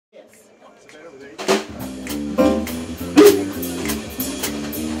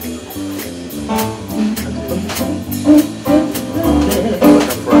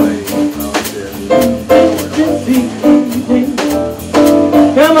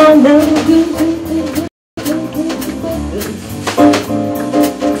on now.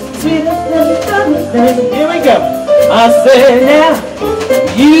 Here we go. I said now,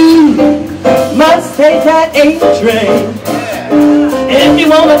 you must take that A train if you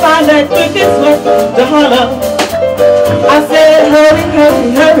want to find that quickest way to Harlem. I said hurry,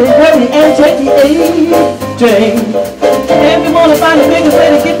 hurry, hurry, hurry and take the A train if you want to find the quickest way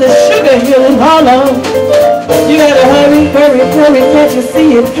to get the sugar hill in Harlem. You gotta hurry, hurry, hurry, can't you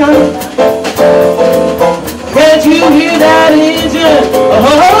see it coming? Can't you hear that engine?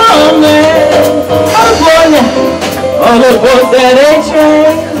 Oh man, oh boy, yeah. All aboard that A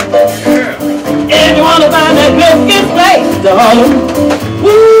train. If you wanna find that quickest place to Harlem,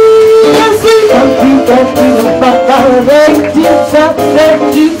 woo, let's see.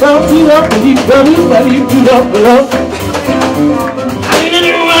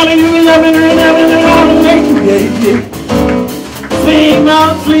 Sweet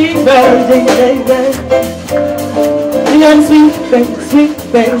mouth, sweet baby, baby. Young sweet baby, sweet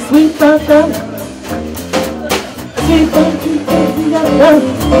baby, sweet baby. Sweet baby,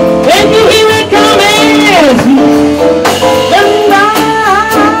 when you hear it coming, and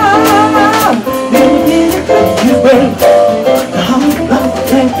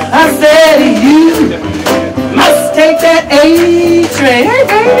I said you must take that A train, hey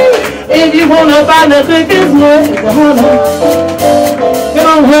baby, if you wanna find the quickest way to Harlem. Come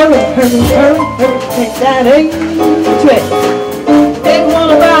on, hurry, hurry, hurry, hurry, take that A train. If you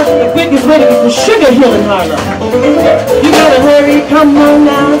wanna find the quickest way to get the sugar hill in Harlem, you gotta hurry, come on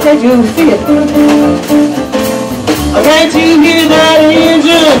now, can't you see it? Can't you hear that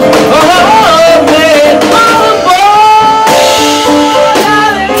engine? Oh, man, oh boy,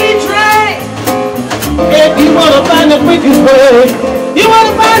 that A train. If you wanna find the quickest way, you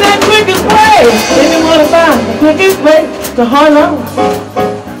wanna find that quickest way. If you wanna find the quickest way to Harlem,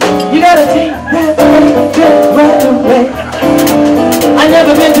 you gotta take that right away. I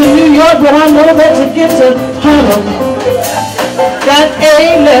never been to New York, but I know that to get to Harlem, that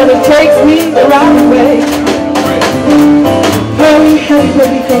A letter takes me the right way. Hurry, hurry,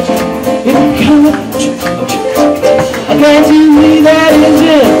 hurry, can't you? If you come, can't you hear that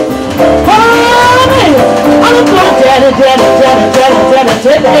engine? Oh man, I'm a block, daddy, daddy, daddy, daddy, daddy,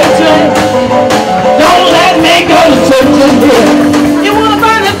 take the A train. Don't let me go to church again.